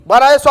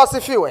Bwana Yesu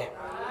asifiwe.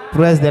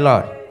 Praise the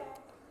Lord.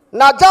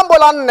 Na jambo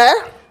la 4,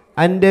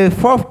 and the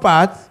fourth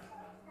part,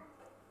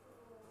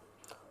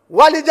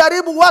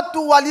 walijaribu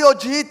watu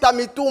waliojiita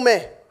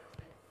mitume.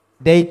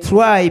 they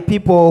try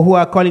people who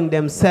are calling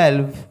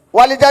themselves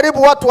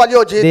Walijaribu watu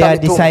waliojiita their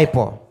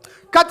disciple.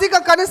 Katika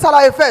kanisa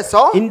la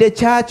Efeso, In the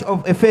church of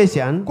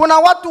Ephesians, kuna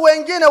watu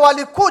wengine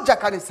walikuja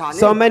kanisani.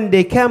 so many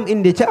they came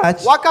in the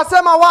church,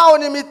 Wakasema wao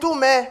ni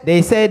mitume.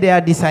 they say they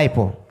are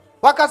disciple.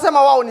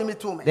 Wakasema wao ni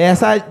mitume. They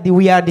said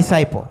we are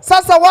disciple.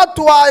 Sasa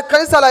watu wa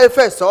kanisa la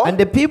Efeso, And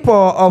the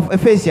people of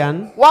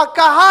Ephesians,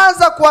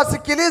 wakaanza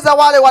kuwasikiliza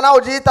wale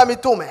wanaojiita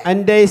mitume.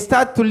 and they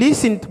start to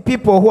listen to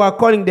people who are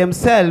calling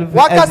themselves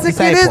as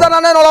Wakasikiliza disciples.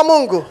 na neno la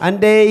Mungu. And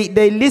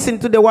they listen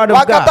to the word of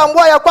God.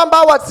 Wakatambua ya kwamba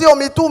hawa sio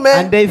mitume,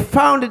 And they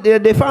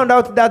found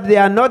out that they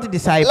are not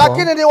disciples,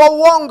 lakini ni wa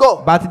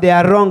uongo. but they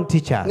are wrong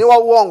teachers. Ni wa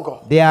uongo.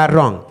 They are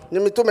wrong. Ni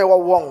mitume wa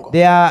uongo.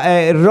 They are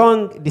a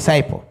wrong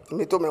disciple.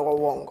 Mitume wa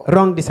uongo.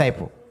 Wrong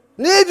disciple.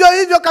 Ni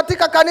hivyo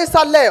katika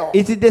kanisa leo.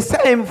 It is the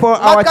same for our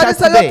church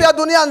Makanisa yote today. ya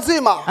dunia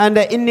nzima. And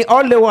in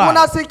all the world,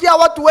 Unasikia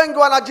watu wengi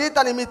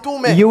wanajiita ni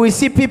mitume. you will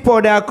see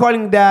people that are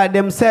calling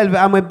themselves,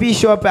 I'm a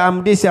bishop,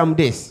 I'm this, I'm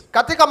this.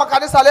 Katika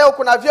makanisa leo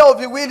kuna vyeo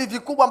viwili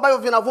vikubwa ambavyo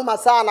vinavuma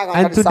sana And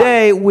kanisani.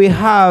 today we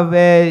have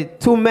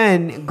 2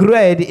 men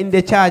grade in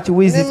the church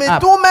with Ni this up.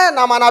 mitume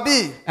na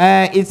manabii.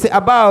 It's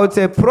about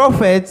a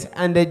prophet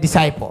and a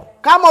disciple.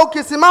 Kama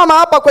ukisimama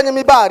hapa kwenye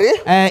mibari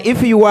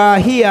If you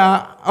are here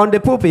on the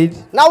pulpit,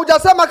 na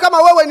hujasema kama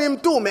wewe ni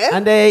mtume,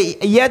 and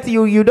yet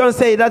you don't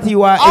say that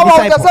you are a au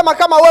disciple, hujasema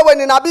kama wewe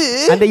ni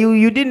nabii, and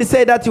you didn't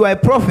say that you are a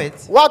prophet,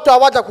 watu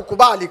hawaja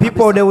kukubali people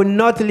kabisa. they will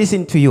not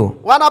listen to you.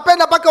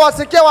 Wanapenda mpaka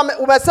wasikie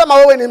umesema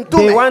wewe ni They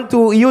mtume, want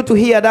you to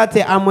hear that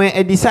I'm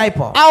a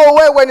disciple au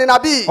wewe ni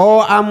nabii.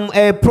 or I'm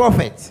a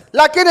prophet.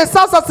 Lakini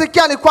sasa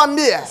sikia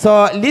nikwambie,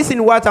 So listen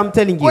what I'm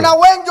telling you. kuna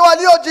wengi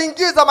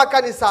waliojiingiza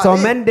makanisani, So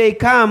men they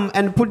come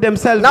and put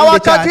themselves na in the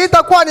church,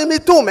 wakajiita kuwa ni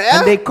mitume,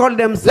 and they call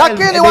themselves,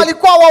 lakini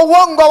walikuwa wa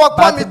uongo,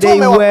 hawakuwa but they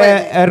mitume wa were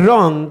kweli. a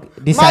wrong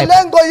disciple.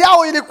 Malengo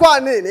yao ilikuwa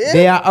nini?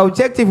 Their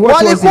objective, what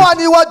was Walikuwa it?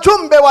 ni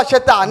wajumbe wa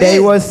shetani, They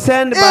were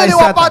sent by ili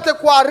Satan wapate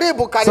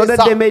kuharibu so that they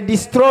kanisa. may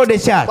destroy the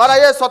church. Bwana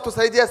Yesu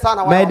atusaidie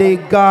sana May wana.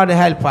 God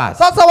help us.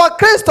 Sasa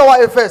Wakristo wa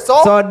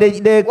Efeso So the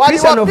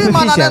Christian of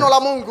waliwapima na neno la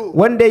Ephesians, Mungu.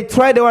 when they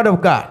try the word of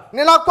God,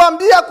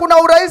 Ninakwambia kuna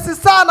urahisi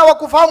sana wa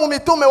kufahamu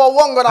mitume wa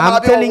uongo na I'm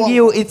manabii wa telling uongo.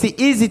 you, it's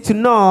easy to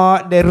know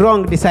the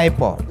wrong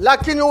disciple.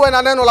 Lakini uwe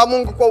na neno la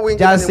Mungu kwa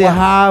wingi. Just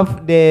have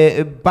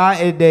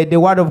the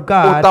word of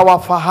God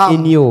Utawafahamu.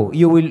 in you.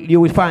 You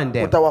will find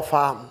them.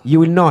 Utawafahamu. You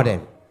will know them.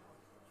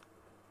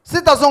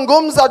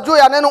 Sitazungumza juu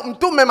ya neno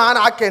mtume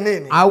maana yake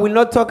nini. I will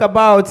not talk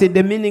about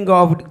the meaning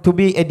of to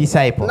be a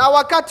disciple. Na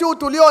wakati huu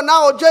tulio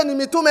nao, je, ni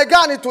mitume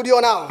gani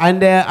tulio nao?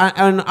 And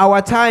on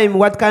our time,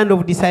 what kind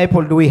of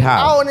disciple do we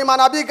have? Au ni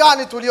manabii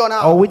gani tulio Or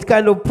nao? which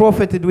kind of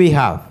prophet do we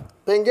have?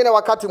 Pengine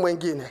wakati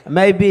mwingine.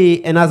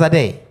 Maybe another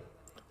day.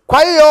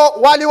 Kwa hiyo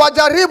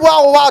waliwajaribu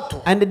hao watu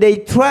And they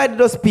tried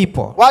those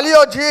people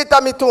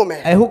waliojiita mitume,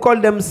 who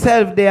call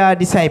themselves their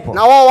disciples.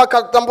 na wao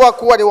wakatambua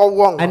kuwa ni wa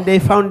uongo. And they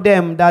found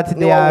them that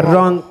they are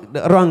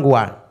wrong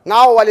one.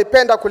 Nao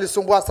walipenda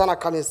kulisumbua sana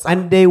kanisa,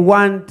 And they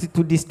want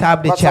to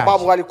disturb the kwa sababu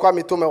church walikuwa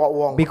mitume wa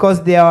uongo.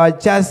 because they are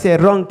just a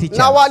wrong teacher.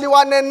 Na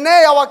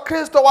waliwanenea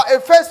Wakristo wa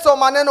Efeso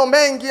maneno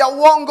mengi ya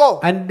uongo,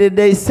 And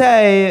they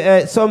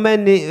say so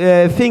many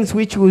things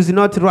which was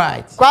not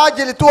right, kwa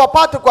ajili tu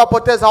wapate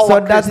kuwapoteza hao so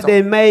that Wakristo.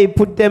 they may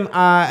put them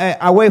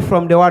away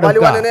from the word of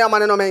God. Waliwanenea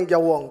maneno mengi ya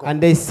uongo,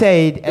 And they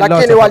said a lot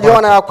lakini about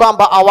waliona it. ya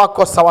kwamba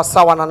hawako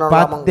sawasawa na neno la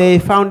But Mungu, they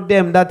found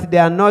them that they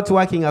are not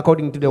working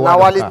according to the na word of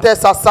God.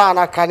 walitesa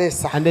sana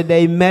kanisa. And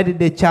they made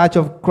the church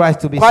of Christ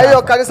to be Kwa hiyo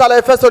sad. kanisa la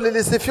Efeso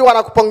lilisifiwa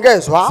na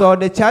kupongezwa So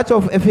the church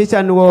of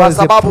Ephesians kwa was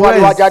sababu praised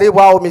waliwajaribu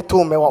hao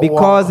mitume wa uongo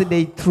because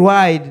they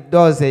tried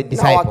those na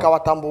disciples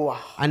wakawatambua.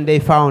 and they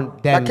found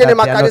them Lakini that they are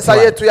not makanisa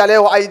right. yetu ya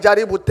leo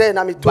haijaribu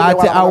tena mitume But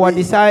wala our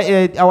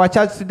manabii. our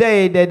church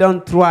today, they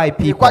don't try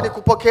Ilikuwa ni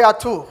people. kupokea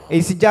tu.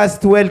 It's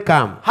just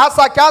welcome.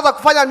 Hasa akianza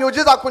kufanya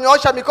miujiza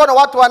kunyoosha mikono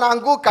watu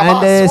wanaanguka, And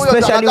basi huyo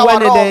especially anajawa when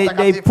Roho they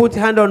Mtakatifu. put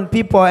hand on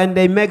people and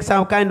they make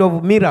some kind of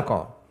miracle.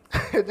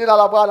 Jina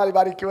la Bwana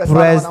libarikiwe sana.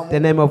 Praise wana the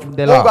Mungu. name of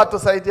the Mungu Lord.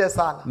 atusaidie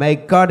sana. May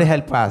God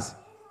help us.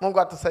 Mungu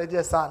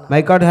atusaidie sana.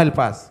 May God help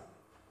us.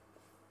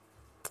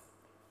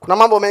 Kuna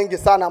mambo mengi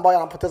sana ambayo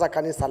yanapoteza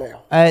kanisa leo.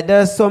 There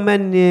are so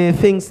many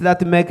things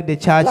that make the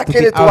church to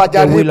Lakini be out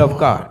the will of tuwajaribu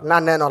God. na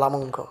neno la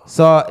Mungu.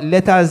 So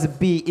let us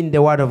be in the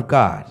word of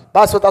God.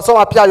 Basi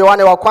utasoma pia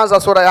Yohane wa kwanza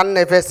sura ya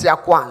 4 verse ya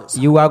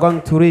kwanza. You are going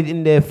to read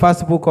in the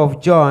first book of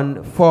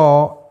John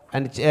 4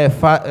 and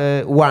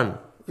 1.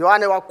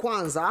 Yohane wa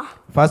kwanza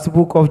First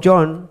book of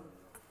John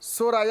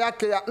sura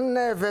yake ya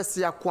 4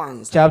 verse ya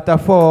kwanza. chapter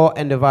 4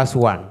 and verse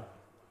 1.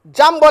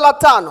 Jambo la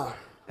 5.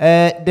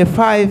 The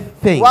 5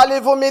 things.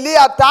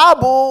 Walivumilia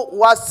taabu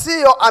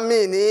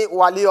wasioamini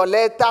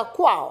walioleta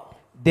kwao.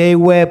 They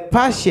were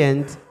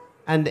patient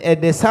and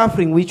the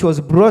suffering which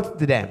was brought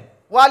to them.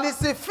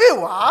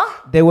 Walisifiwa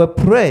They were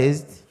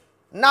praised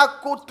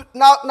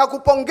na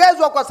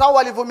kupongezwa kwa sababu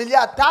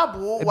walivumilia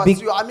taabu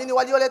wasioamini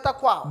walioleta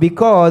kwao.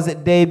 Because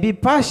they be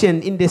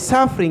patient in the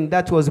suffering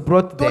that was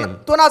brought to them.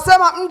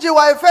 Tunasema mji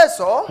wa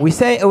Efeso, we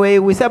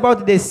say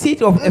about the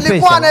city of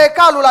Ephesus. Na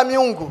hekalu la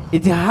miungu.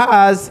 It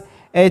has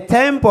a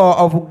temple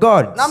of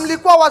God. Na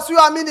mlikuwa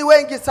wasioamini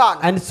wengi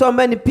sana. And so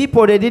many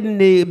people, they didn't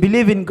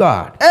believe in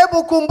God.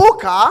 Hebu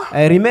kumbuka,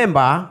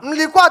 remember,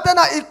 mlikuwa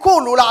tena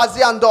ikulu la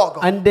Asia ndogo.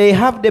 And they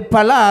have the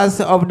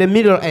palace of the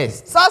Middle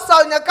East.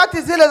 Sasa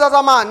nyakati zile za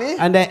zamani,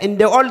 and in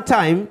the old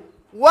time,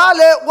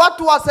 wale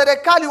watu wa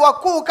serikali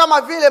wakuu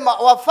kama vile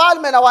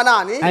wafalme na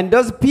wanani, and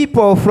those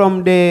people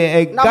from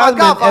the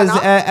government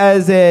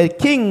as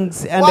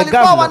kings and the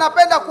government,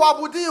 wanapenda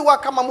kuabudiwa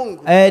kama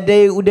Mungu.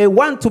 They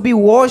want to be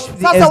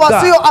worshipped as God. Sasa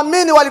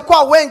wasioamini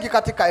walikuwa wengi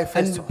katika Efeso.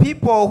 And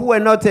people who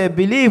were not a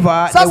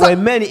believer, there were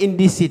many in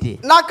this city.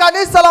 Na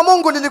kanisa la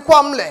Mungu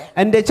lilikuwa mle.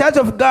 And the church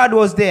of God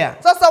was there.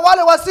 Sasa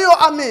wale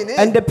wasioamini,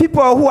 and the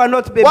people who are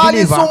not believer,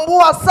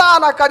 walisumbua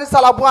sana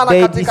kanisa la Bwana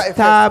katika Efeso. They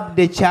disturbed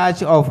the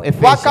church of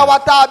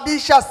Ephesus.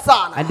 Wataabisha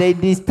sana. And they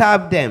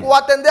disturbed them.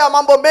 Kuwatendea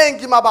mambo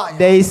mengi mabaya.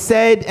 They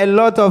said a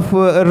lot of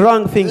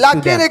wrong things to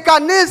them. Lakini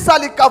kanisa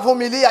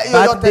likavumilia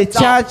hiyo yote. But the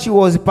church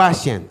was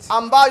patient.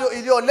 Ambayo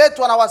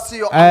iliyoletwa na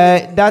wasio.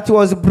 That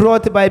was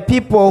brought by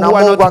people who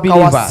are not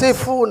believers.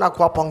 Akawasifu na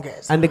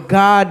kuwapongeza. And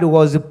God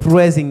was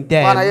praising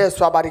them. Bwana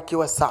Yesu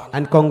abarikiwe sana.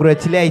 And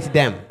congratulate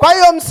them. Kwa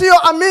hiyo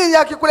msioamini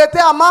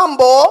akikuletea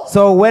mambo,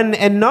 so when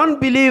a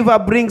non-believer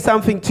brings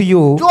something to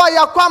you, jua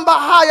ya kwamba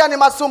haya ni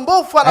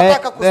masumbufu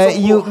anataka kusumbua.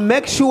 You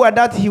make sure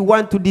that he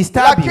want to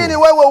disturb you. Lakini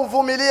wewe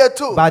uvumilie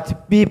tu. But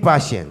be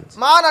patient.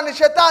 Maana ni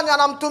shetani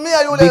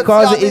anamtumia yule.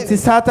 Because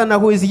it's Satan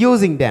who is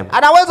using them.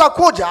 Anaweza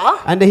kuja.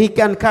 And he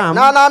can come.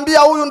 Na anaambia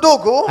huyu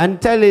ndugu. And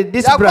tell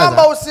this brother. Ya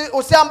kwamba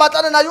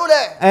usiambatane na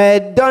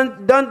yule.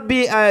 Don't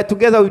be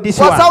together with this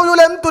one. Kwa sababu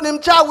yule mtu ni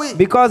mchawi.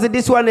 Because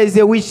this one is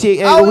a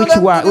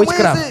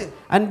witchcraft.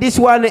 And this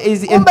one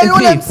is a thief.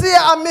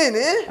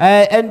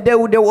 And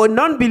the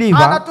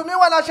non-believer,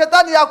 anatumiwa na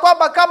shetani ya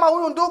kwamba kama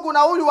huyu ndugu na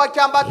huyu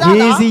wakiambatana,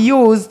 he is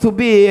used to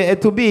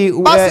be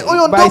basi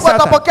huyu ndugu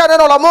atapokea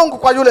neno la Mungu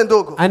kwa yule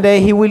ndugu. And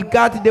he will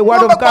get the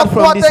word of God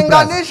from this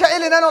brother.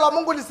 Ili neno la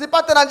Mungu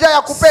lisipate na njia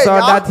ya kupenya.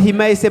 So that he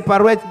may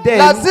separate them.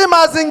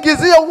 Lazima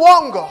azingizie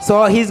uongo.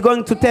 So he's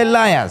going to tell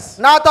liars.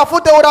 Na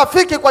atafute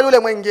urafiki kwa yule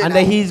mwingine. And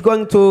he's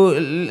going to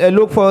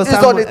look for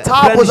some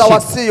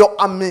friendship.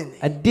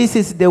 And this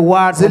is the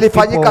word of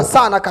people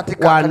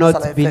who are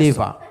not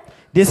believer.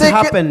 This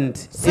happened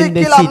in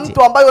the city.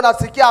 Mtu ambaye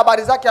unasikia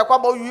habari zake ya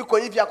kwamba huyu yuko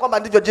hivi ya kwamba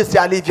ndivyo jinsi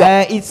alivyo.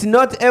 It's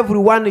not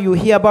everyone you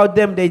hear about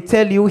them, they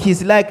tell you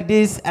he's like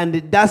this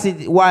and that's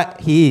it what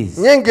he is.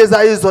 Nyingi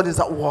za hizo ni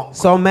za uongo.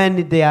 So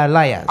many they are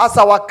liars.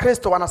 Hasa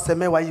Wakristo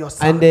wanasemewa hiyo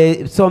sana.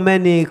 And so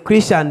many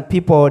Christian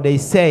people they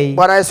say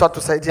Bwana Yesu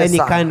atusaidie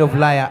sana. Any kind of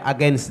liar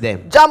against them.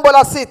 Jambo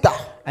la sita.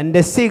 And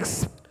the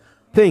sixth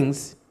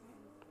things.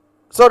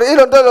 Sorry,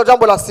 hilo ndio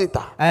jambo la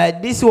sita.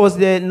 This was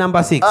the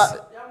number 6.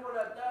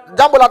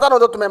 Jambo la tano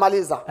ndio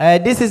tumemaliza.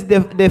 This is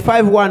the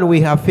 5 one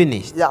we have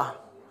finished. Yeah.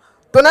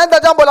 Tunaenda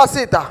jambo la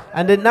sita.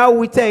 And then now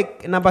we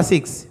take number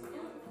 6.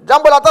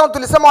 Jambo la tano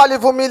tulisema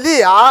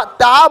walivumilia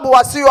taabu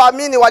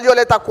wasioamini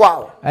walioleta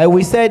kwao.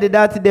 We said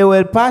that they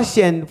were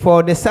patient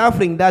for the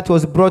suffering that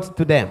was brought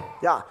to them.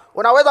 Yeah.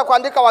 Unaweza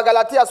kuandika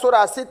Wagalatia sura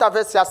ya 6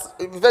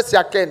 verse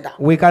ya 9.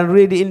 We can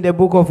read in the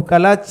book of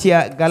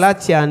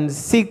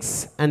Galatians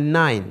 6 and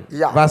 9.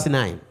 Yeah. Verse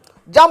 9.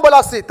 Jambo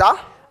la sita.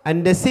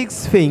 And the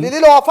sixth thing,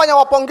 lililowafanya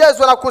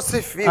wapongezwe na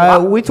kusifiwa,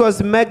 which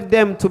was make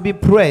them to be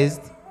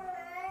praised,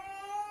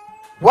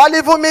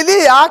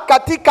 walivumilia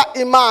katika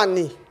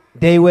imani.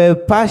 They were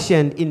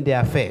patient in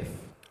their faith.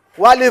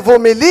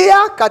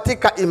 Walivumilia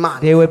katika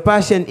imani. They were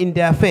patient in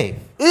their faith.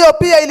 Hiyo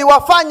pia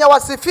iliwafanya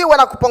wasifiwe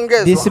na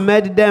kupongezwa. This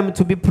made them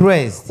to be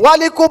praised.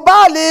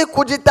 Walikubali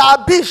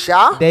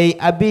kujitaabisha.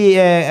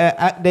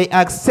 They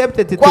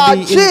accepted to be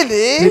in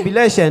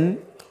tribulation.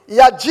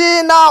 Ya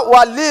jina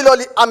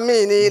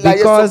waliloliamini la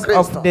Yesu Kristo. Because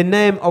of the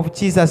name of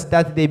Jesus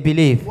that they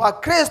believe.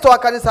 Wakristo wa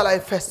kanisa la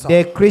Efeso.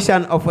 The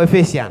Christian of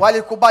Ephesians.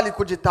 Walikubali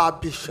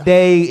kujitaabisha.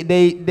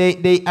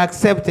 They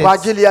accepted. Kwa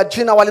ajili ya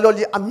jina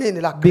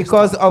waliloliamini la Kristo.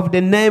 Because of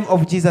the name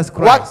of Jesus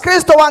Christ.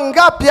 Wakristo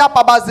wangapi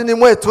hapa bazini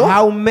mwetu?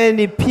 How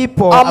many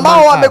people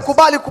ambao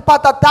wamekubali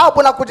kupata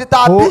taabu na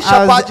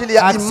kujitaabisha kwa ajili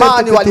ya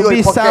imani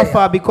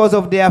walioipokea? Because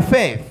of their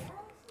faith.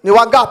 Ni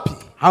wangapi?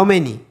 How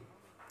many?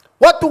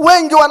 Watu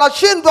wengi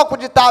wanashindwa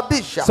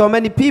kujitaabisha. So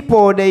many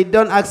people they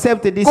don't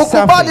accept this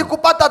suffering. Kukubali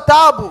kupata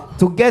taabu.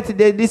 To get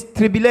this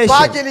tribulation.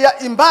 Kwa ajili ya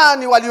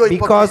imani walioipokea.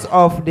 Because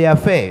of their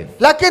faith.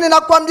 Lakini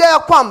nakwambia ya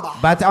kwamba.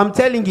 But I'm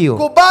telling you.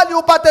 Kubali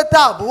upate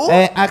taabu.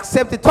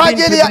 Accept it kwa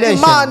ajili ya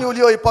imani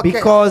ulioipokea.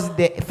 Because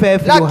the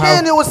faith you have.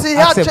 Lakini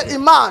usiache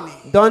imani.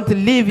 Don't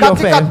leave your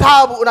faith. Katika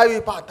taabu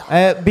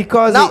unayoipata.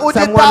 Because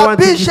someone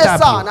wants to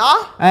disturb you.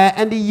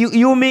 And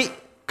you may.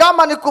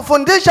 Kama ni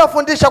kufundisha,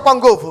 fundisha kwa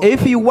nguvu.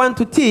 If you want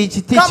to teach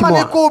more. Kama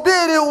ni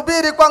kuhubiri,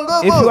 hubiri kwa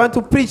nguvu. If you want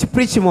to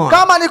preach more.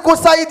 Kama ni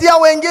kusaidia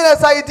wengine,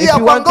 saidia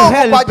kwa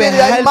nguvu kwa ajili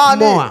ya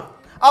imani.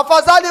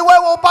 afadhali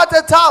wewe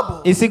upate tabu.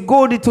 It's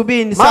good to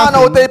be in Maana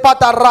suffering,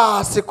 utaipata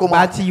raha siku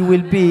moja. but you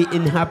will be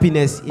in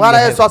happiness in Bwana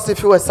the Yesu heaven.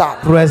 asifiwe sana.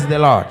 Praise the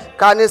Lord.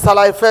 Kanisa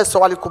la Efeso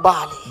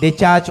walikubali The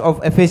church of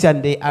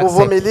Ephesians, they accept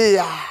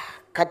kuvumilia to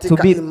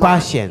katika be imani.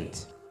 patient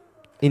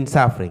in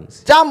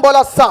sufferings. Jambo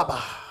la saba.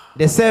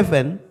 The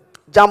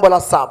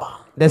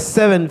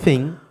seventh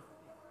thing,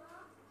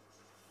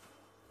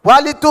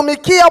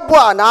 walitumikia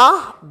Bwana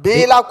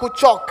bila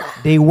kuchoka.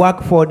 they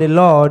work for the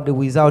Lord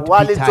without being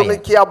tired.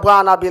 Walitumikia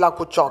Bwana bila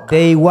kuchoka.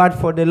 They work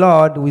for the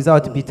Lord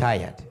without being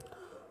tired.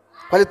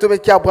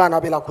 Walitumikia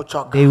Bwana bila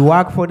kuchoka. They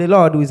work for the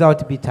Lord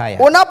without being tired.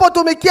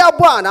 Unapotumikia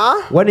Bwana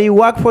When you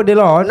work for the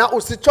Lord na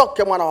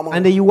usichoke, mwana wa Mungu.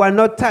 and you are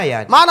not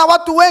tired, Maana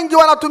watu wengi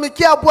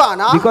wanatumikia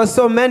Bwana because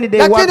so many they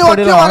work lakini for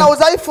the wakiwa na Lord,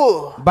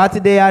 udhaifu.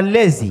 but they are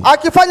lazy.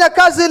 Akifanya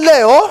kazi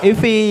leo,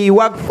 If he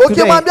work today,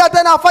 ukimwambia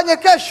tena afanye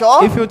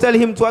kesho, if you tell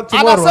him to work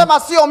tomorrow, anasema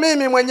sio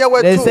mimi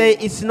mwenyewe they tu. say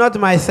it's not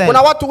myself.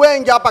 Kuna watu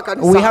wengi hapa We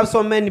kanisa. have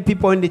so many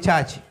people in the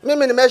church.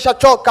 Mimi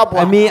nimeshachoka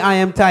Bwana.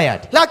 I am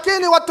tired.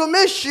 Lakini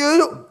watumishi,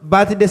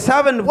 But the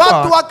servant of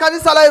watu God, wa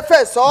kanisa la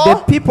Efeso, the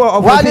people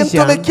of Ephesians,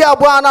 walimtumikia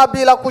Bwana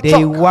bila they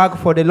kuchoka. work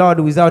for the Lord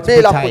without being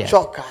Bila tired.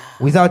 kuchoka.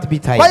 Without being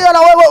Kwa tired. hiyo na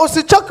wewe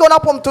usichoke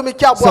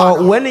unapomtumikia So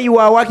Bwana. when you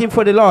are working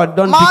for the Lord,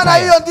 don't be Maana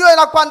hiyo tired. ndio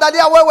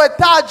inakuandalia wewe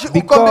taji uko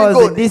Because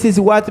mbinguni. this is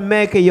what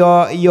make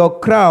your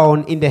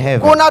crown in the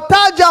heaven. Kuna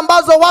taji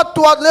ambazo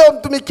watu wa leo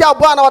mtumikia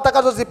Bwana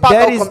watakazozipata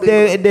That huko is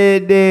mbinguni.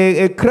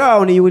 the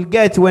crown you will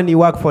get when you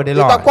work for the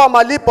Lord. Itakuwa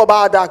malipo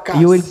baada ya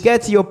You will kazi.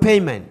 get your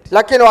payment.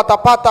 Lakini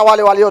watapata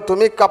wale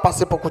waliotumika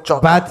pasipo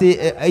kuchoka. But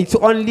it's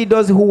only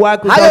those who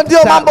work Hayo without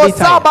ndio mambo being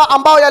tired. saba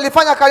ambayo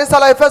yalifanya kanisa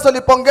la Efeso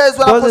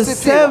lipongezwe na Those are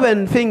kusifiwa.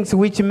 7 things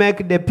which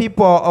make the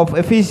people of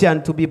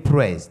Ephesians to be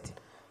praised.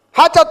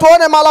 Hata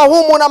tuone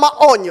malahumu na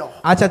maonyo.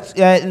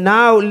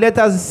 Now let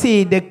us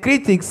see the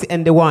critics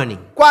and the warning.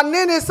 Kwa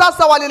nini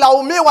sasa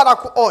walilaumiwa na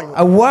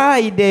kuonywa?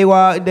 Why they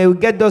will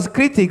get those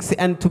critics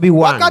and to be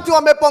warned. Wakati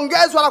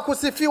wamepongezwa na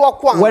kusifiwa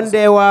kwanza. When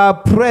they were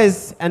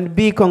praised and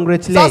be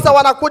congratulated. Sasa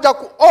wanakuja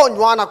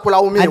kuonywa na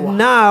kulaumiwa. And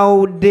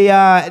now they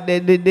are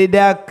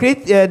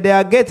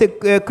getting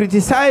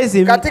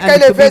criticizing. Katika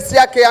ile verse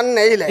yake ya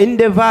 4 ile. In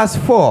the verse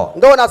 4.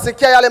 Ndio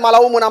nasikia yale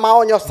malaumu na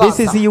maonyo sasa. This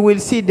is you will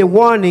see the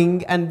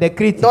warning and the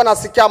critics. Ndio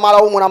nasikia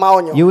malaumu na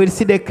maonyo. You will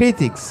see the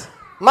critics.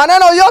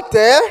 Maneno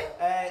yote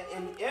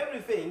In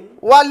everything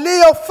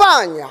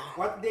waliofanya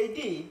what they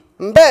did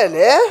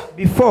mbele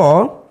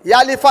before,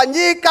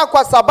 yalifanyika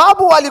kwa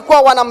sababu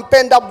walikuwa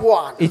wanampenda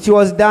Bwana. it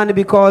was done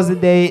because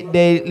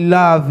they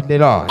loved the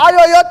Lord. Hayo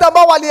yote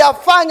ambao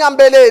waliyafanya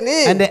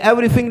mbeleni And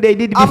everything they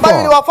did ambayo before,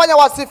 iliwafanya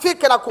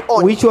wasifike na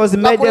kuonywa which was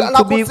made them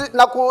to be,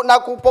 na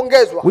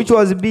kupongezwa, which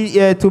was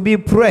to be ni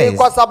praised,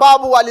 kwa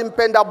sababu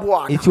walimpenda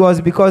Bwana. it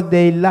was because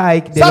they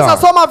liked the Sasa Lord.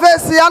 soma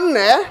verse ya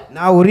 4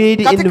 Now read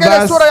in katika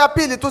ile sura ya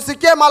pili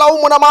tusikie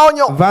malaumu na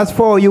maonyo. verse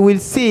 4, you will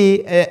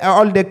see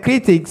all the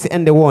critics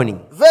and the warning.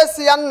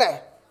 Verse ya 4.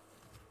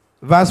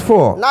 Verse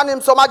 4. Nani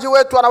msomaji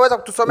wetu anaweza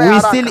kutusomea We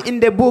haraka? still in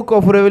the book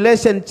of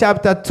Revelation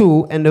chapter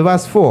 2 and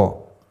verse 4.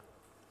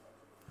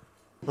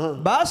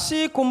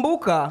 Basi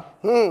kumbuka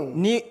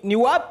ni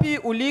wapi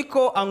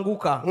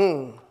ulikoanguka,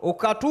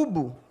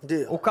 ukatubu,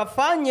 Ndio.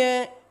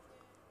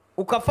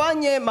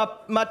 ukafanye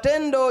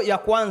matendo ya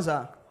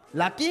kwanza.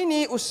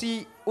 Lakini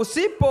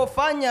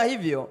usipofanya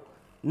hivyo,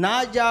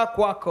 naja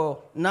kwako,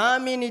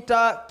 nami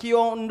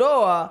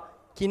nitakiondoa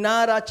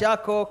kinara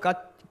chako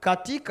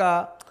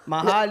katika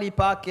mahali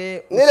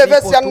pake. Nile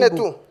verse ya 4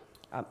 tu.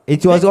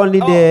 It was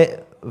only the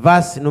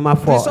verse number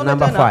 4, Tusome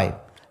number tena. 5.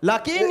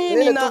 Lakini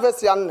Nile tu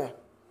verse ya 4.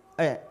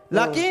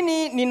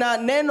 lakini nina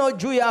neno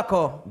juu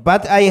yako,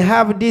 But I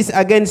have this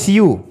against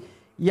you.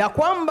 ya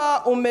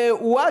kwamba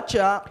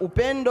umeuacha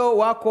upendo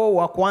wako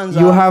wa kwanza.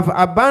 You have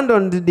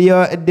abandoned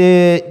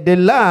the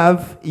love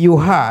you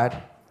had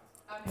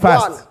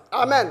first. Bwana.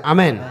 Amen.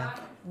 Amen.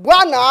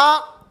 Bwana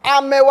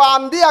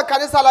amewaambia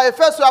kanisa la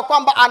Efeso ya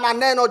kwamba ana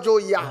neno juu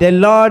yao. The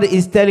Lord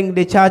is telling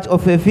the church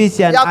of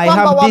Ephesians, Ya I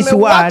kwamba have this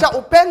word wameuacha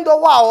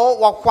upendo wao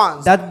wa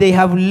kwanza. that they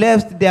have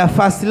left their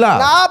first Na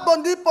love. hapo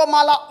ndipo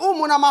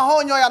malaumu na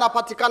mahonyo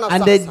yanapatikana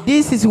And sasa.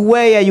 this is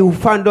where you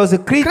find those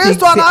critics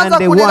Kristo and anaanza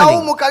the warning.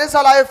 kulilaumu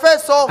kanisa la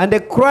Efeso. And the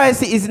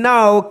Christ is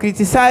now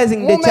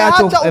criticizing the church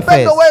of Mumeacha upendo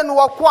Ephesus. wenu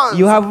wa kwanza.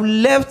 You have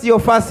left your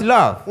first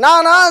love. Na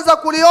anaanza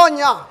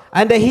kulionya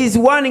And he's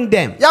warning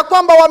them ya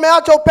kwamba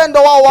wameacha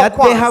upendo wao wa that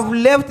they kwanza. have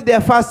left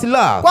their first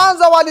love.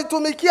 Kwanza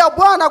walitumikia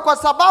Bwana kwa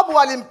sababu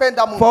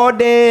walimpenda Mungu. For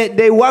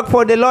they work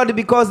for the Lord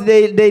because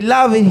they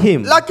love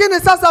him. Lakini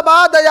sasa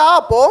baada ya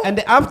hapo,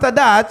 And after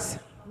that,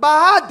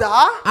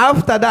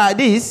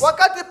 this,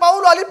 wakati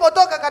Paulo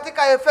alipotoka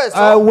katika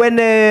Efeso, when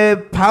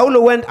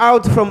Paulo went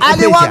out from Ephesus,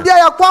 aliwaambia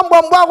ya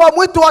kwamba mbwa wa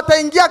mwitu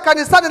wataingia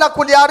kanisani na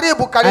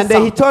kuliharibu and kanisa.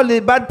 he told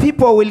the bad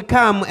people will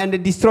come and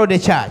destroy the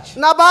church.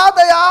 Na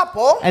baada ya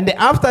hapo, And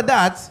after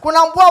that,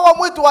 kuna mbwa wa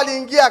mwitu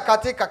waliingia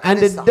katika and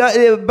kanisa.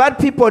 the bad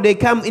people, they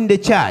come in the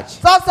church.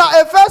 Sasa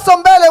Efeso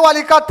mbele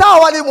walikataa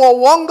walimu wa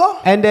uongo.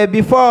 And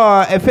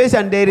before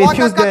Ephesians, they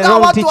refused the Wakakataa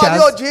wrong watu teachers.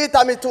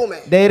 waliojiita mitume.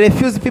 They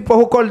refused people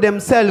who call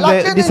themselves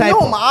Lakini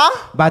disciples. nyuma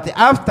But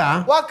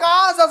after,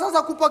 wakaanza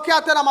sasa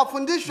kupokea tena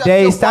mafundisho they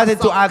yasiyo started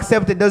to sawa.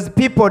 accept those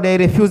people they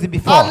refused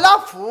before.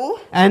 Alafu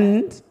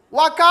And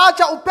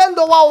wakaacha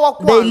upendo wao wa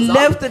they kwanza.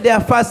 left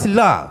their first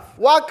love.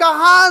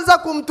 Wakaanza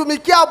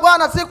kumtumikia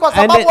Bwana si kwa And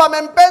sababu they-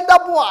 wamempenda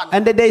Bwana.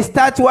 And they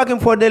start working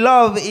for the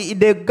love,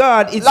 the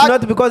God. It's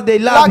not because they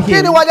love Lakini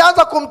Him.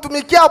 walianza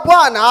kumtumikia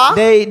Bwana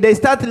They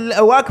start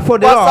work for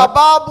the kwa Lord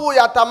sababu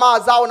ya tamaa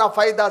zao na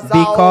faida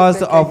zao because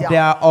peke of yao.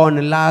 their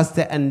own lust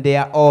and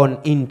their own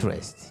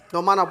interest.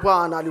 Ndio maana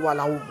Bwana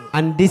aliwalaumu.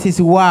 And this is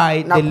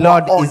why Na the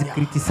Lord is kuwaonya.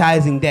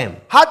 criticizing them.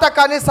 Hata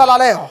kanisa la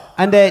leo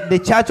And the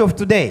church of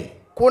today,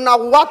 kuna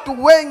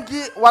watu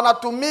wengi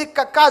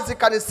wanatumika kazi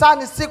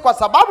kanisani si kwa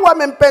sababu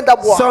wamempenda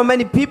Bwana. so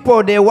many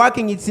people, they're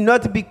working, it's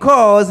not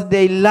because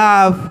they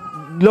love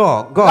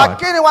God.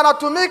 Lakini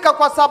wanatumika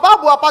kwa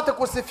sababu wapate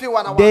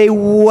kusifiwa na watu. They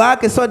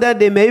work so that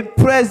they may be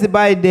praised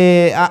by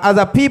the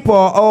other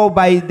people or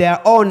by their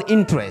own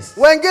interest.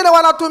 Wengine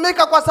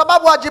wanatumika kwa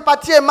sababu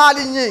wajipatie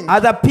mali nyingi.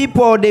 Other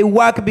people, they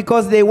work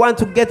because they want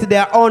to get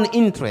their own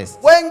interest.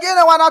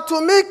 Wengine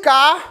wanatumika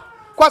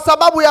kwa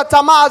sababu ya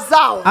tamaa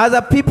zao.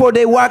 Other people,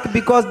 they work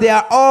because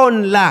their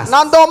own lust.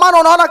 Na ndio maana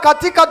unaona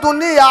katika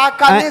dunia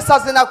kanisa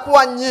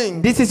zinakuwa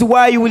nyingi. This is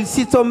why you will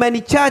see so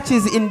many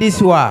churches in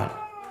this world.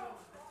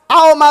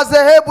 Au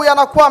madhehebu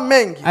yanakuwa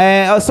mengi.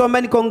 So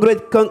many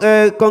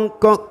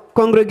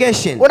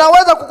congregations.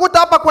 Unaweza kukuta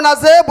hapa kuna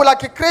dhehebu la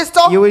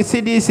Kikristo. You will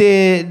see this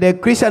the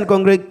Christian Na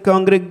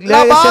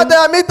congregation. baada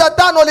ya mita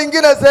 5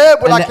 lingine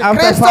dhehebu la And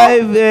after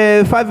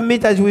Kikristo. 5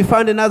 meters, we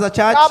found another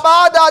church. Na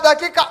baada ya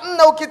dakika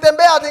 4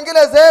 ukitembea lingine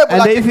dhehebu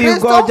la And if you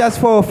go Kikristo. just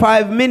for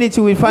 5 minutes,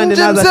 you will find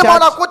Mji another mzima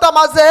church. unakuta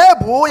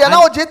madhehebu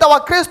yanayojiita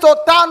Wakristo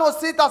 5,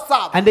 6,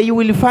 7. And then you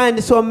will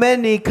find so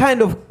many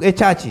kind of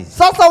churches.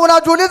 Sasa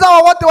unajiuliza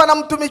wao wote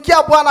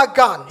wanamtumikia Bwana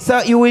gani? So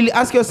you will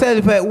ask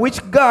yourself,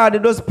 which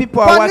God those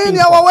people are Kwa working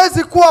nini for?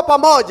 hawawezi kuwa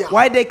pamoja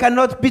Why they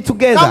cannot be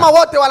together? kama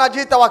wote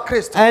wanajiita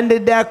Wakristo?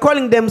 And they are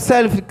calling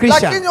themselves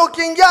Christian. Lakini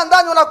ukiingia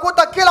ndani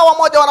unakuta kila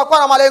wamoja wanakuwa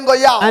na malengo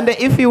yao. And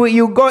if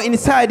you go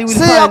inside, you will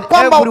Si ya find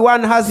kwamba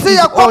everyone has si his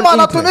ya own kwamba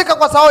interest. wanatumika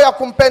kwa sababu ya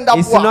kumpenda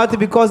It's Bwana. not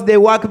because they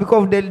work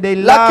because they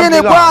love Lakini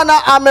the Lord.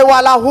 Bwana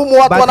amewalahumu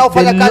watu But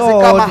wanaofanya the kazi kama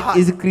Lord haya.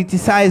 is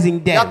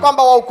criticizing Ya them.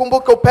 kwamba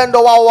waukumbuke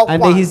upendo wao wa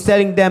And kwanza. He's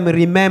telling them,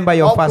 remember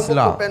your first Waukumbuke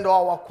love. upendo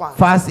wao wa kwanza.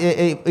 First,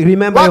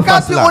 remember your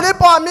first Wakati love.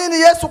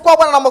 ulipoamini Yesu kuwa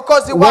Bwana na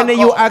Mwokozi When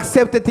you wako.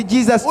 accepted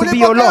Jesus to be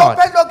your Ulipokea Lord,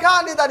 upendo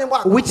gani ndani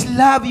mwako? which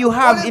love you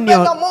have in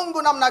Ulipenda your...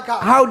 Mungu namna gani?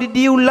 How did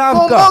you love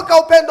God? Kumbuka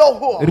upendo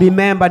huo.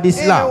 Remember this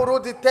Ili love,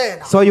 urudi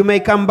tena. so you may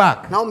come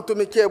back Na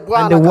umtumikie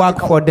Bwana and work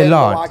katika for the upendo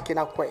Lord. wake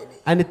na kweli.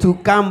 and to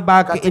come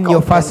back in Katika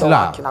your first upendo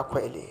love. wake na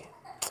kweli.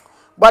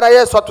 Bwana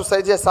Yesu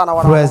atusaidie sana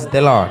wana. Praise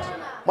the Lord.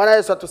 Bwana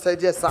Yesu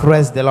atusaidie sana.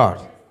 Praise the Lord.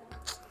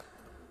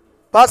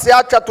 Basi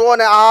acha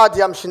tuone ahadi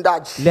ya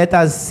mshindaji. Let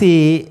us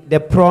see the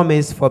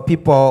promise for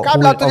people who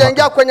Kabla will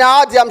tujaingia overcome. kwenye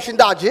ahadi ya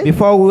mshindaji,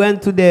 Before we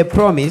went to the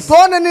promise,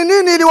 tuone ni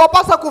nini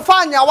iliwapasa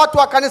kufanya watu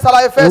wa kanisa la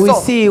we will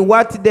Efeso. see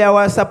what they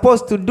were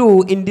supposed to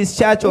do in this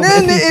church of Nini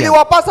Ephesus.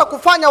 iliwapasa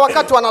kufanya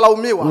wakati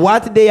wanalaumiwa?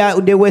 What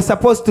they were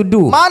supposed to do.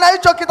 Maana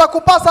hicho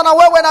kitakupasa na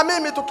wewe na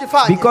mimi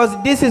tukifanya. Because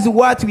this is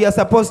what we are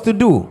supposed to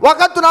do.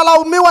 Wakati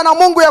tunalaumiwa na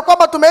Mungu ya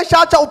kwamba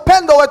tumeshaacha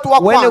upendo wetu wa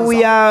When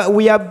kwanza.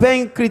 we are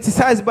being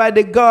criticized by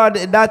the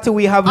God that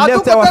we have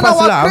left Hatuko our tena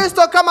first love,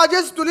 Wakristo kama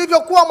jinsi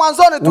tulivyokuwa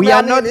mwanzoni we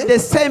are not tumeamini. the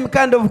same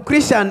kind of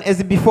Christian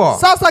as before.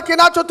 Sasa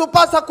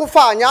kinachotupasa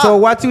kufanya, So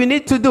what we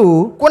need to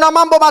do, kuna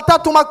mambo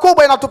matatu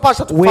makubwa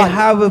inatupasha we tufanye.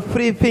 have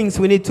 3 things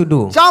we need to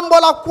do. Jambo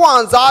la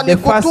kwanza ni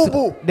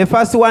kutubu. The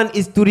first one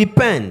is to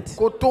repent.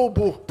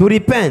 Kutubu. To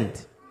repent.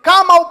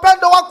 Kama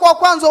upendo wako wa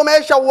kwanza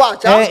umeisha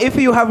uacha, If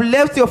you have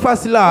left your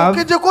first love,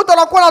 ukijikuta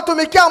unakuwa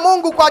unatumikia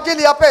Mungu kwa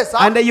ajili ya pesa,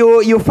 and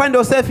you find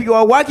yourself you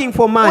are working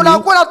for money,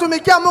 unakuwa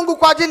unatumikia Mungu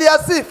kwa ajili ya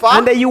sifa,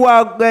 and you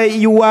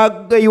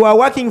are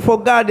working for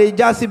God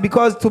just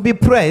because to be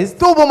praised,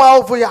 tubu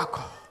maovu yako.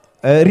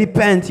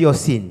 repent your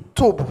sin.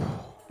 Tubu.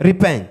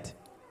 Repent.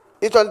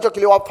 Hicho ndicho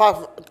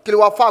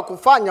kiliwafaa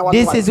kufanya watu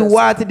This wa is Efeso.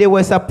 what they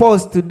were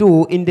supposed to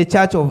do in the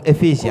church of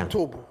Ephesus.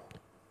 Kutubu.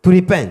 To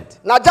repent.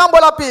 Na jambo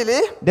la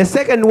pili, The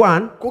second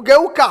one,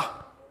 kugeuka.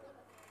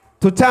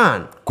 to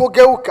turn.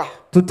 Kugeuka.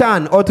 To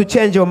turn or to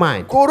change your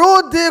mind.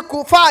 Kurudi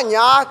kufanya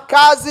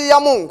kazi ya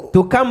Mungu.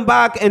 To come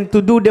back and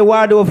to do the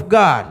word of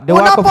God. The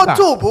work of God.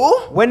 Unapotubu,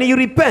 When you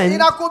repent,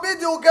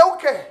 inakubidi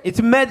ugeuke it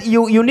meant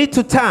you need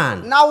to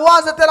turn na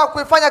uanze tena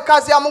kuifanya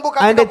kazi ya Mungu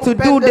and katika to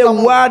do kupendeza the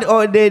Mungu. word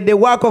or the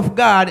work of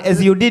God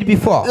as you did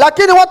before.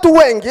 Lakini watu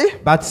wengi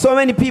But so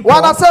many people,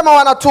 wanasema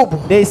wanatubu,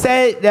 they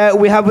say that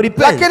we have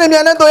repented, lakini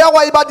mienendo yao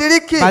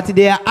haibadiliki, but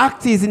their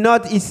act is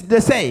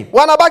the same.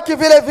 wanabaki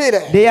vile vile.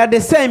 They are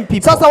the same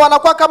people. Sasa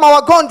wanakuwa kama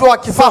wagonjwa wa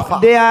kifafa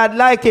They are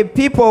like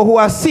people who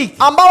are sick.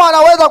 ambao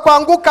wanaweza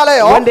kuanguka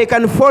leo, When they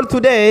can fall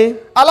today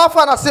alafu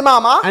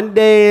anasimama, and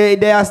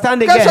they are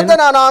standing kesho again.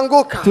 tena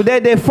anaanguka, Today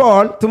they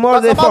fall, tomorrow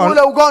kwa they sababu fall,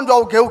 ule ugonjwa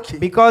ugeuki.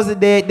 because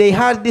they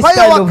had this Kwa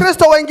hiyo kind of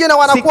Wakristo wengine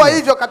wanakuwa sickness.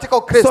 hivyo katika So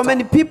Ukristo.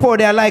 many people,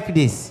 they are like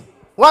this.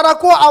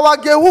 wanakuwa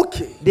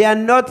hawageuki.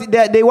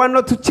 They want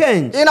not to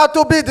change.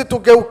 Inatubidi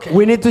tugeuke.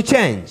 We need to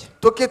change.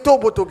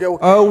 Tukitubu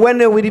tugeuke.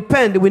 When we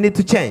repent, we need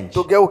to change.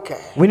 Tugeuke.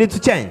 We need to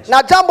change.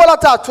 Na jambo la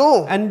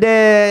tatu, And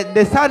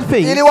the third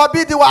thing,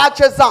 iliwabidi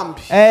waache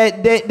dhambi.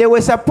 they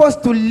were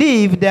supposed to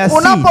leave their sin.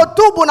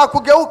 Unapotubu na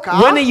kugeuka,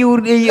 When you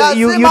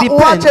repent,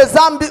 uache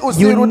dhambi, you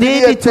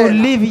usirudilie need to tena.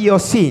 leave your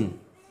sin.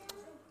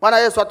 Bwana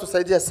Yesu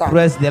atusaidie sana.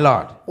 Praise the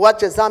Lord.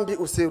 Uache dhambi,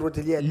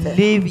 usirudilie tena.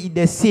 Leave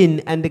the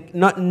sin and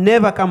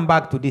never come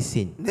back to this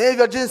sin. Ni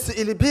hivyo jinsi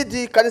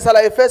ilibidi kanisa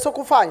la Efeso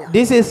kufanya.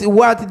 This is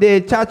what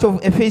the church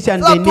of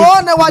Ephesians they need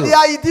Tuone to do.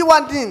 waliahidiwa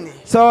nini.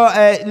 So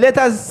let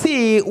us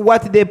see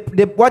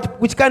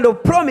which kind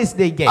of promise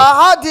they get.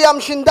 Ahadi ya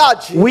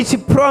mshindaji Which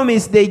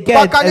promise they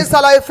kwa get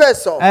kanisa la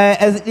Efeso.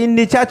 as in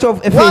the church of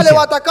Wale Ephesians.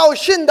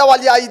 watakaoshinda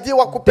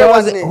waliahidiwa kupewa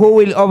Those nini? who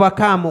will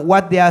overcome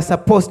what they are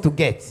supposed to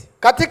get.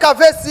 Katika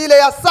verse ile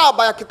ya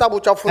 7 ya kitabu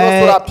cha Ufunuo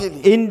sura ya pili.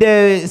 In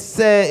the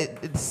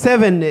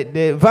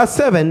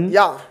verse 7,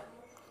 Yeah.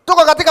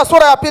 Tuko katika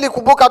sura ya pili,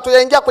 kumbuka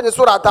tuyaingia kwenye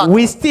sura ya 3.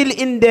 we still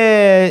in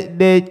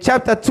the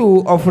chapter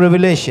 2 of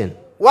Revelation.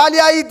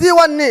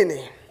 Waliahidiwa nini?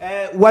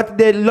 What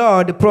the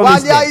Lord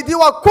promised them.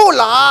 Waliahidiwa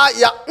kula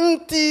ya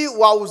mti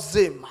wa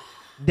uzima.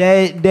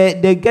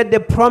 They get the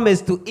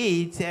promise to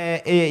eat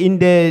in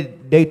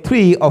the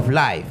tree of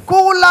life.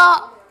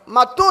 Kula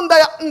matunda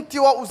ya mti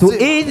wa To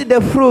uzima. eat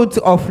the fruit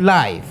of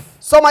life.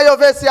 Soma hiyo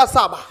verse ya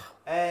 7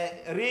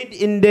 Read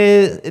in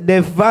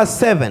the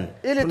verse 7.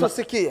 ili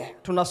tusikie.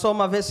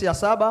 Tunasoma verse ya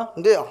 7.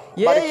 Ndio.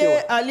 Yeye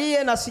Barikiwa.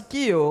 aliye na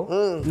sikio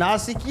na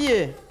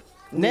asikie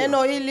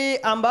neno hili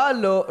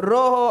ambalo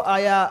Roho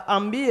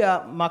ayaambia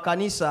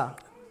makanisa.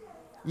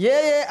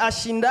 Yeye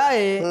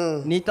ashindaye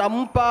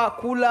nitampa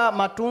kula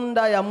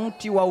matunda ya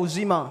mti wa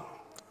uzima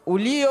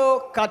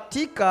ulio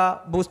katika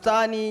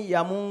bustani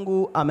ya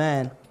Mungu.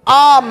 Amen.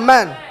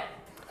 Amen.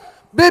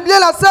 Biblia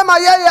inasema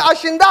yeye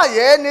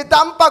ashindaye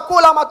nitampa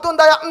kula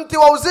matunda ya mti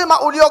wa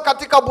uzima ulio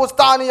katika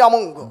bustani ya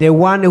Mungu. The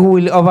one who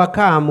will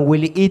overcome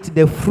will eat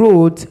the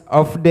fruit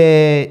of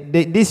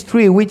this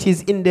tree which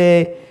is in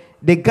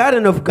the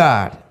garden of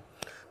God.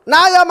 Na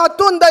haya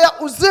matunda ya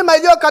uzima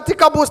iliyo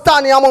katika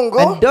bustani ya Mungu.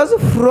 And those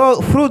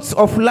fruits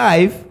of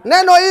life,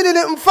 Neno hili ni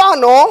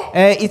mfano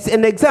it's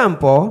an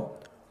example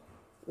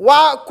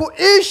wa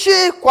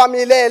kuishi kwa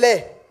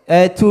milele.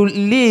 to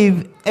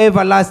live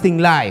everlasting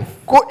life.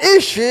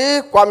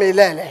 Kuishi kwa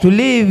milele. To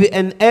live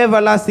an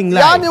everlasting life.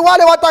 Yaani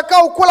wale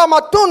watakao kula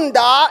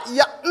matunda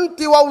ya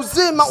mti wa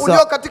uzima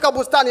ulio katika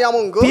bustani ya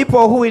Mungu. People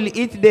who will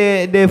eat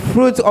the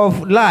fruit of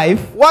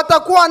life,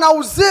 watakuwa na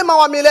uzima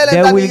wa milele they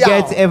ndani will yao.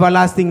 get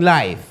everlasting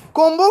life.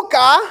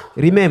 Kumbuka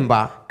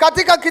Remember,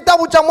 katika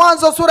kitabu cha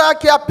Mwanzo sura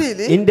yake ya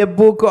pili in the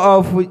book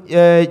of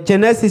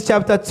Genesis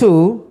chapter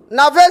 2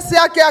 na verse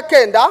yake ya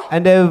 9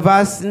 and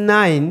verse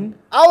 9,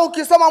 au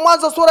ukisoma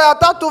Mwanzo sura ya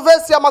 3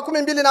 verse ya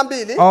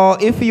 22, or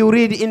if you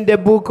read in the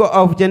book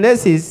of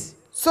Genesis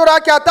sura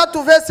yake ya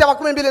 3 verse ya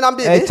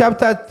 22,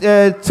 chapter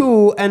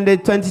 2 and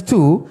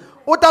 22,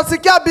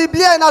 utasikia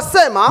Biblia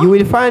inasema you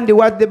will find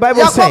what the Bible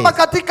ya says. kwamba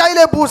katika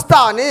ile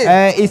bustani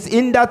It's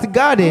in that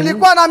garden.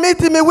 mlikuwa na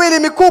miti miwili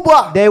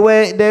mikubwa. There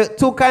were the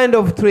two kind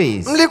of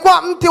trees.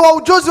 Mlikuwa mti wa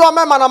ujuzi wa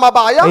mema na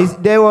mabaya,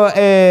 There were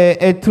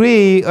a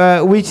tree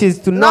which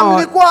is to na know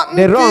mlikuwa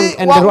the wrong mti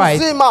and wa the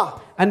right, uzima.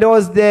 and there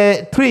was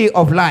the tree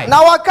of life.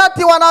 Na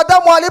wakati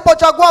wanadamu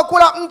walipochagua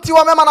kula mti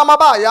wa mema na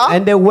mabaya,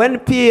 And when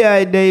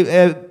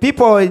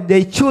people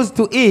they choose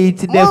to eat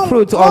the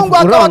fruit of Mungu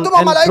wrong akawatuma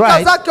and malaika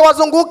right, zake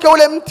wazunguke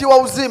ule mti wa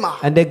uzima.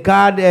 and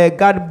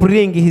God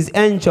bring His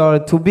angel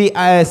to be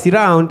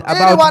surround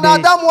Ili about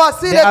wanadamu the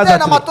wasile other tena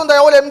tree, matunda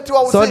ya ule mti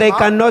wa so they uzima,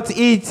 cannot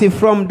eat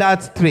from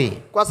that tree,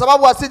 kwa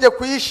sababu wasije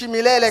kuishi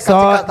milele so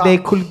katika they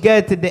dhambi. could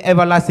get the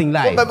everlasting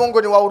life. Kumbe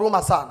Mungu ni wa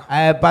huruma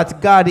sana.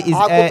 But God is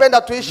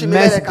Hakupenda tuishi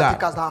milele mercy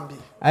katika God. dhambi.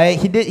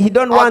 He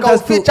don't want us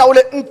Akauficha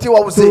ule mti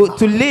wa uzima.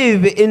 to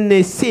live in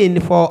the sin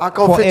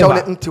Akauficha ule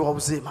forever. mti wa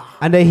uzima.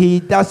 And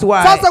that's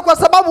why. Sasa kwa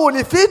sababu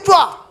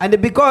ulifichwa, And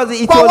because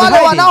it kwa was wale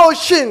hiding,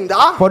 wanaoshinda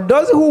for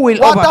those who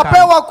will overcome,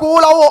 watapewa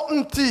kuula huo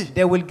mti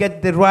they will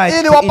get the right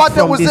ili to eat wapate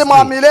from this uzima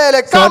wa tree, milele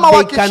so kama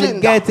they can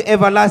wakishinda. get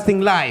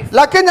everlasting life.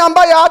 Lakini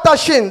ambaye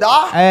hatashinda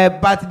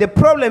But the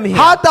problem here,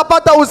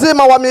 hatapata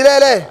uzima wa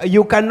milele,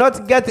 you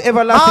cannot get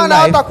everlasting maana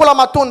life hatakula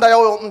matunda ya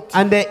huyo mti,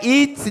 and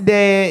eat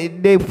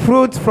the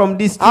fruit from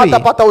this tree.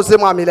 hatapata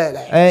uzima wa milele.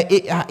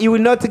 You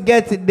will not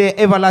get the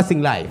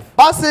everlasting life.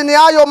 Basi ni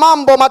hayo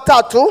mambo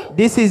matatu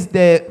This is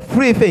the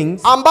three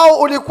things. ambao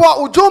ulikuwa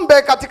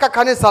ujumbe katika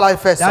kanisa la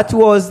Efeso. That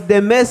was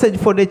the message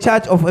for the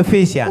church of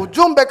Ephesians.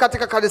 Ujumbe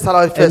katika kanisa la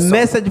A Efeso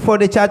message for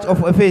the church of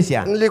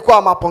Ephesians.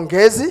 nilikuwa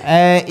mapongezi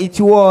It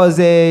was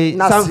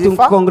Na something to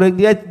sifa.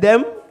 congratulate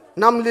them,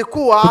 na to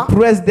mlikuwa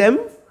praise them,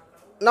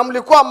 na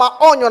mlikuwa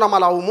maonyo na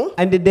malaumu,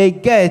 and they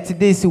get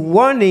this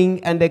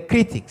warning and the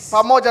critics,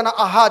 pamoja na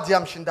ahadi ya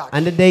mshindaji.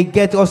 and they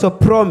get also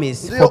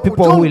promise for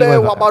people who will ujumbe wa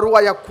overcome.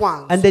 barua ya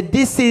kwanza. And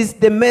this is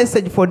the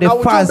message for the Na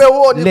first ujumbe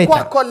huo ni letter.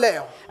 kwako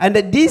leo.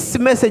 And this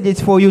message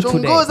is for you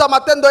today. Chunguza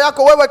matendo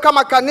yako wewe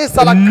kama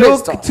kanisa la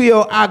Kristo. Look to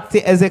your act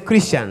as a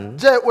Christian.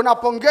 Je,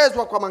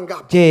 unapongezwa kwa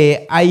mangapi?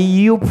 Are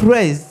you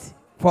praised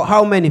for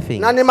how many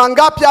things? Na ni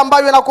mangapi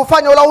ambayo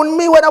inakufanya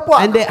ulaumiwe na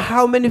Bwana? And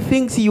how many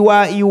things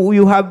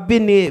you have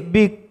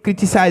been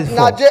criticized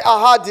Na for? je,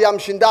 ahadi ya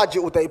mshindaji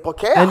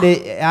utaipokea? And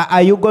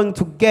are you going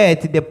to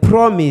get the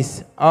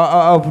promise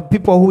of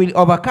people who will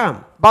overcome?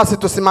 Basi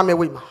tusimame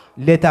wima.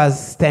 Let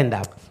us stand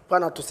up.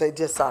 Bwana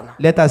tusaidie sana.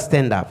 Let us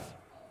stand up.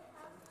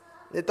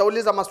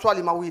 Nitauliza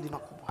maswali mawili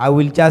makubwa. I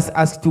will just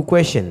ask 2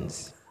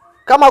 questions.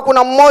 Kama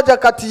kuna mmoja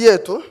kati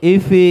yetu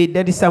If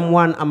there is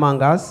someone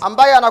among us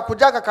ambaye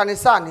anakujaga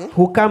kanisani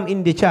who come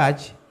in the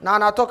church na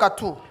anatoka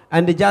tu,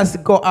 and they just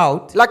go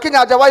out, lakini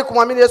hajawahi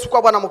kumwamini Yesu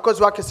kuwa Bwana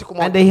Mwokozi wake siku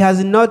and moja, he has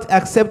not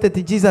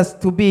accepted Jesus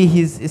to be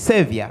his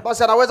savior,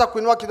 basi anaweza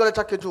kuinua kidole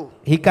chake juu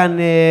he can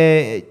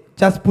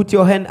just put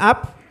your hand up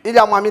ili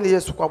amwamini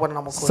Yesu kuwa Bwana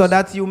na Mwokozi. so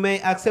that you may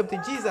accept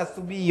Jesus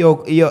to be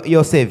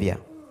your savior.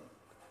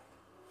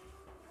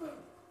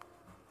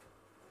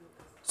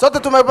 Sote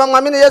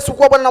tumemwamini Yesu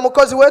kuwa Bwana na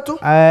Mwokozi wetu.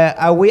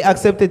 We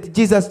accepted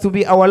Jesus to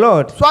be our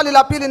Lord. Swali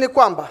la pili ni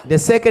kwamba The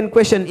second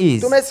question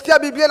is, tumesikia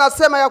Biblia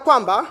inasema ya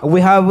kwamba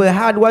we have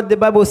heard what the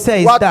Bible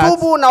says, that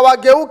watubu na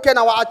wageuke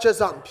na waache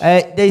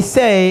dhambi. they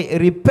say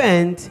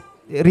repent,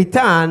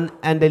 return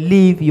and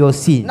leave your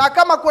sin. Na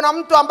kama kuna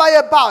mtu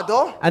ambaye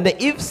bado And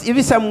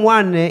if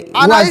someone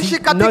anaishi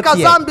was katika not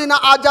yet, dhambi na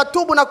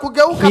hajatubu na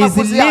kugeuka na he's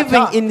living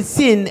kuziacha, in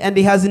sin and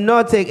he has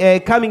not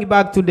coming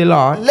back to the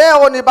Lord,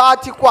 leo ni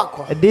bahati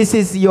kwako. this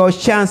is your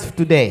chance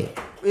today.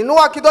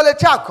 Inua kidole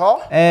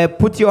chako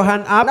Put your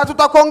hand na up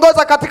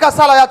tutakuongoza katika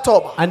sala ya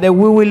toba, and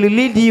we will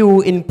lead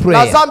you in na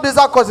prayer, dhambi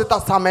zako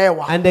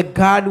zitasamehewa, and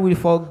God will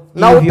forgive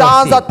na your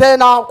utaanza sin,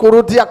 tena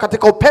kurudia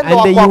katika upendo and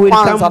wako you wa will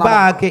kwanza come na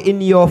back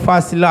in your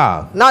first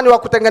love, nani wa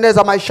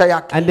kutengeneza maisha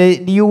yake?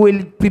 and you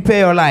will prepare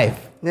your life.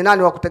 Ni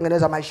nani wa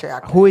kutengeneza maisha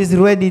yake? Who is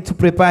ready to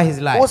prepare his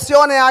life?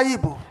 Usione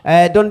aibu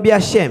Don't be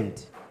ashamed.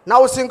 na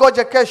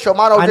usingoje kesho,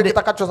 maana ujue And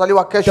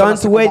kitakachozaliwa kesho na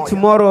Don't siku wait moja.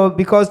 tomorrow,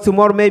 because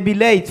tomorrow may be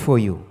late for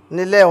you.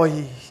 Ni leo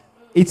hii.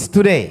 It's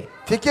today.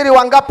 Fikiri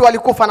wangapi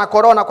walikufa na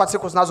corona kwa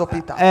siku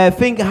zinazopita.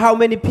 Think how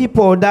many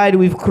people died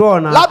with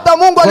corona. Labda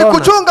Mungu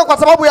alikuchunga kwa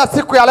sababu ya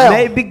siku ya leo,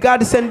 Maybe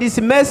God sent this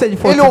message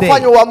for ili ufanye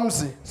today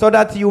uamuzi, so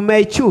that you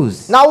may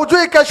choose. na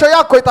ujui kesho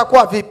yako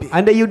itakuwa vipi.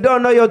 And you don't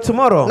know your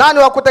tomorrow. Nani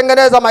wa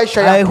kutengeneza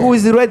maisha yake? Who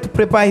is ready to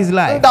prepare his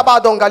life? Muda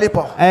bado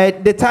ungalipo.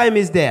 The time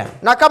is there.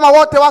 Na kama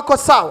wote wako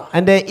sawa,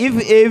 And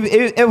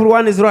if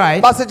everyone is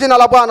right, basi jina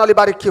la Bwana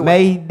libarikiwe.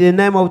 may the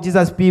name of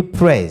Jesus be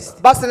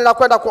praised. Basi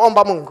ninakwenda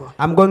kuomba Mungu.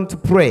 I'm going to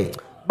pray.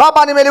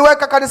 Baba,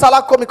 nimeliweka kanisa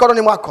lako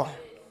mikononi mwako,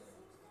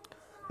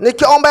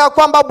 nikiomba ya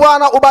kwamba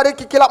Bwana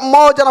ubariki kila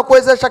mmoja na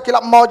kuwezesha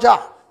kila mmoja,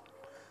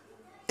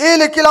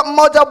 ili kila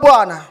mmoja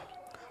Bwana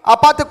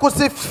apate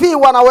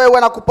kusifiwa na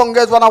wewe na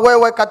kupongezwa na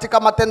wewe katika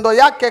matendo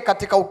yake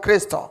katika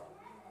Ukristo.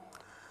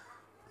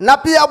 Na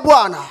pia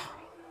Bwana,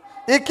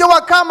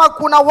 ikiwa kama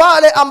kuna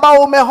wale ambao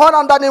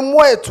umeona ndani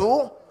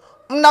mwetu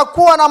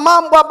mnakuwa na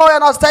mambo ambayo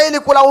yanastahili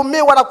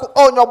kulaumiwa na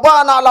kuonywa,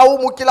 Bwana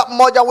laumu kila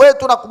mmoja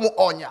wetu na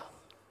kumuonya,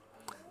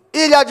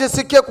 ili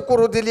ajisikie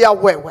kukurudilia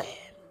wewe.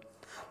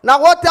 Na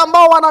wote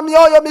ambao wana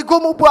mioyo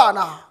migumu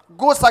Bwana,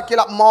 gusa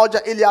kila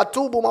mmoja ili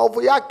atubu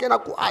maovu yake na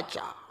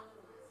kuacha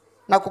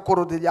na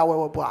kukurudilia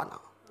wewe Bwana.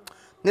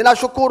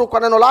 Ninashukuru kwa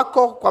neno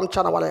lako kwa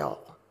mchana wa leo.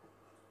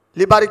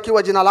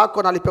 Libarikiwe jina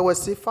lako na lipewe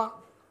sifa.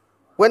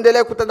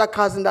 Uendelee kutenda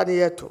kazi ndani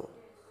yetu.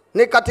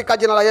 Ni katika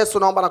jina la Yesu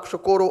naomba na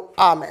kushukuru.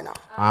 Amen.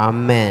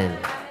 Amen.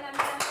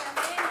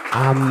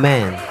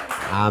 Amen.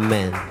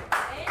 Amen.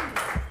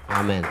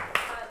 Amen.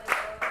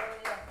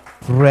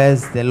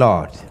 Praise the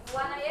Lord.